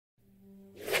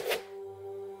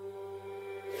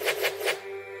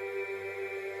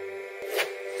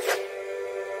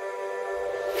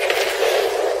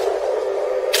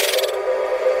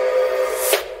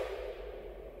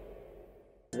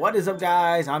What is up,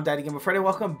 guys? I'm DaddyGamerFred and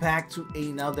welcome back to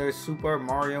another Super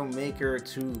Mario Maker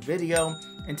 2 video.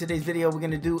 In today's video, we're going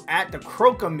to do At the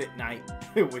Croak of Midnight,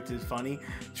 which is funny.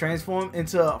 Transform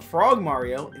into Frog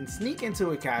Mario and sneak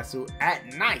into a castle at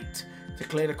night. To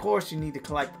clear the course, you need to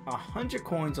collect 100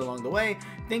 coins along the way.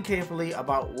 Think carefully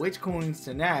about which coins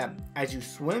to nab as you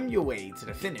swim your way to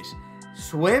the finish.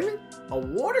 Swim? A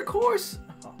water course?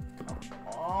 Oh, come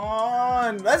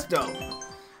on. Let's go.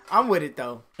 I'm with it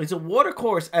though. It's a water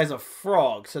course as a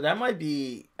frog, so that might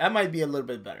be a little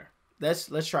bit better.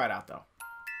 Let's try it out though.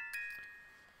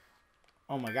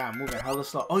 Oh my god, I'm moving hella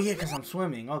slow. Oh yeah, because I'm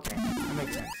swimming. Okay, that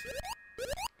makes sense.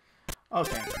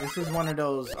 Okay, this is one of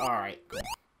those. Alright, cool.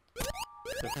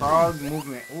 The frog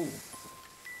movement. Ooh.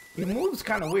 He moves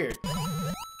kind of weird.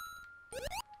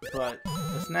 But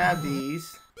let's nab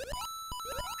these.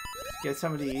 Let's get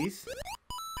some of these.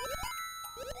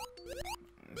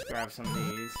 Let's grab some of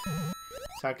these.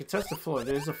 So I can touch the floor.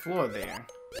 There's a floor there.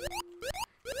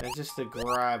 That's just to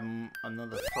grab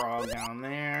another frog down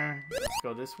there. Let's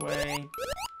go this way.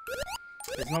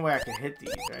 There's no way I can hit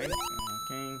these, right?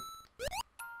 Okay.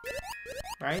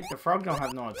 Right? The frog don't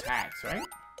have no attacks, right?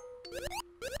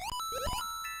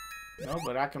 No,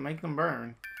 but I can make them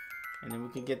burn. And then we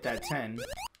can get that 10.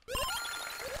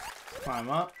 Climb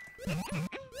up.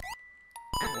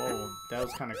 Whoa, that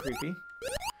was kind of creepy.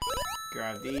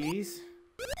 Grab these.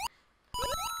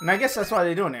 And I guess that's why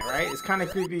they're doing it, right? It's kind of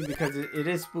creepy because it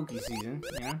is spooky season,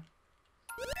 you know?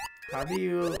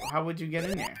 How would you get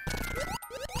in there?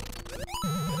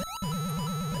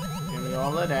 Give me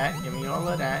all of that. Give me all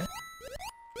of that.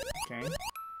 Okay.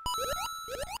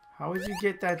 How would you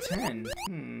get that 10?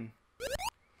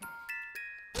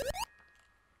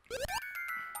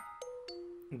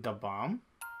 The bomb?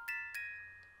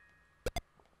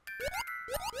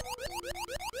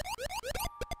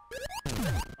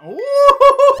 Ooh!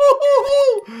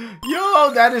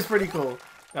 Yo, that is pretty cool.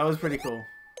 That was pretty cool.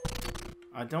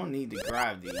 I don't need to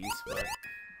grab these, but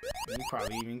you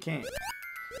probably even can't.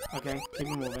 Okay, keep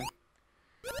it moving.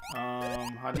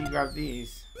 How do you grab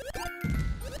these?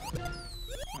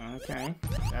 Okay,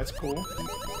 that's cool.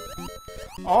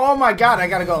 Oh my god, I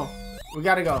gotta go. We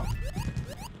gotta go.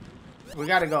 We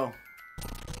gotta go.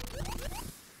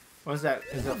 What's that?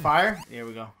 Is it fire? Here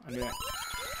we go. I knew it.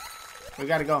 We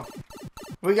gotta go.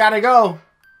 We gotta go.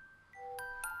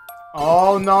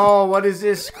 Oh no, what is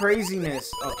this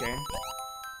craziness? Okay.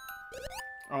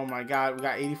 Oh my god, we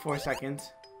got 84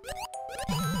 seconds.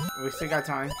 We still got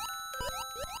time.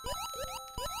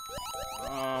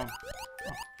 Oh,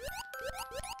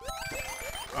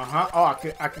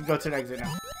 I could go to the exit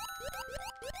now.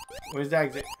 Where's the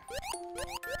exit?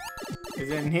 Is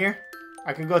it in here?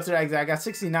 I can go to the exit. I got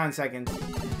 69 seconds.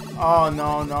 Oh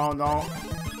no, no, no.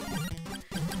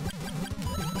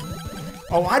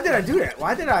 Oh, why did I do that?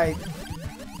 Why did I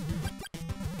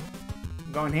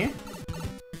go in here?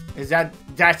 Is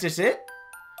that's just it?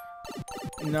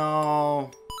 No.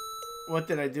 What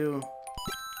did I do?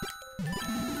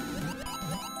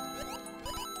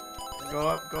 Go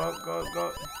up, go up, go up, go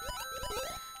up.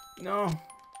 No.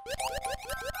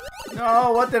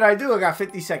 No, what did I do? I got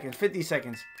 50 seconds. 50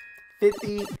 seconds.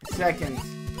 50 seconds.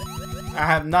 I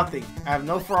have nothing. I have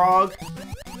no frog.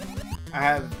 I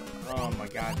have... Oh my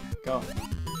god. Go.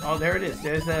 Oh, there it is.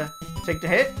 There's a... Take the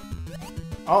hit.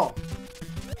 Oh.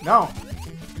 No.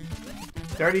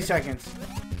 30 seconds.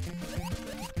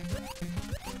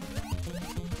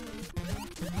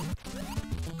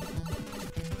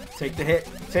 Take the hit.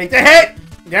 Take the hit!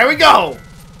 There we go!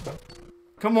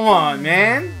 Come on,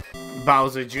 man.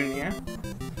 Bowser Jr.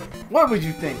 What were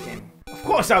you thinking? Of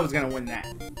course I was gonna win that.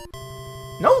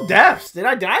 No deaths. Did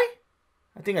I die?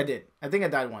 I think I did. I think I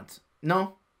died once.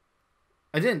 No.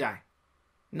 I didn't die.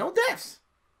 No deaths.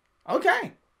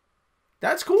 Okay.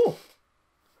 That's cool.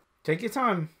 Take your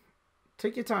time.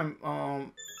 Take your time.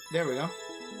 There we go.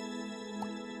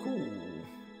 Cool.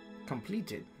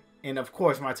 Completed. And of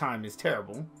course my time is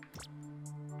terrible.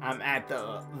 I'm at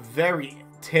the very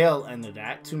tail end of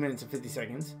that. 2 minutes and 50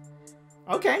 seconds.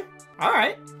 Okay.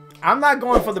 Alright. I'm not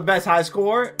going for the best high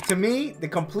score. To me, the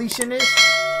completionist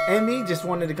and me just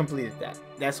wanted to complete that.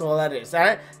 That's all that is.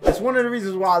 That's one of the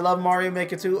reasons why I love Mario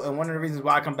Maker 2, and one of the reasons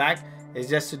why I come back is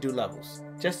just to do levels.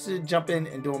 Just to jump in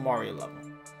and do a Mario level.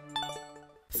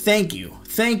 thank you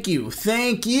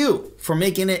for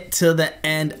making it to the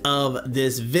end of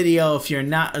this video. If you're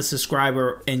not a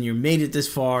subscriber and you made it this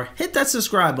far, hit that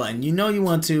subscribe button. You know you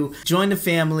want to join the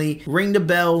family, ring the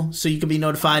bell so you can be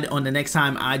notified on the next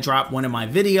time I drop one of my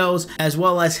videos, as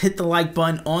well as hit the like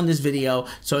button on this video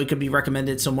so it could be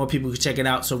recommended so more people can check it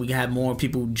out, so we can have more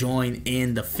people join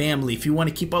in the family. If you want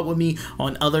to keep up with me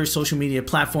on other social media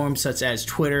platforms such as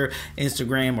Twitter,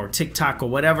 Instagram, or TikTok or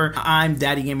whatever, I'm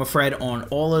DaddyGamerFred on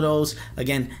all of those.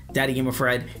 Again,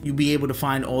 DaddyGamerFred. You'll be able to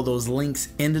find all those links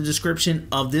in the description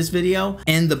of this video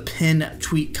and the pinned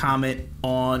tweet comment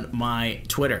on my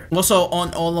Twitter. Also,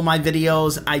 on all of my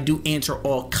videos, I do answer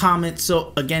all comments.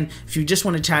 So again, if you just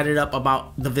want to chat it up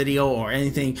about the video or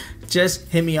anything, just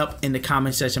hit me up in the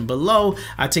comment section below.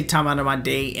 I take time out of my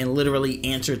day and literally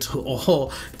answer to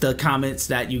all the comments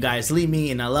that you guys leave me,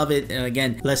 and I love it. And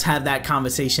again, let's have that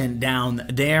conversation down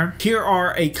there. Here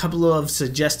are a couple of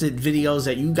suggested videos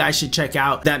that you guys should check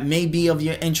out that may be of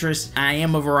your interest. I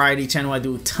am a variety channel. I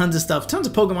do tons of stuff, tons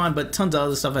of Pokemon, but tons of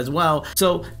other stuff as well.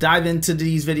 So dive into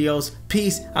these videos.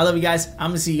 Peace. I love you guys.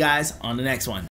 I'm gonna see you guys on the next one.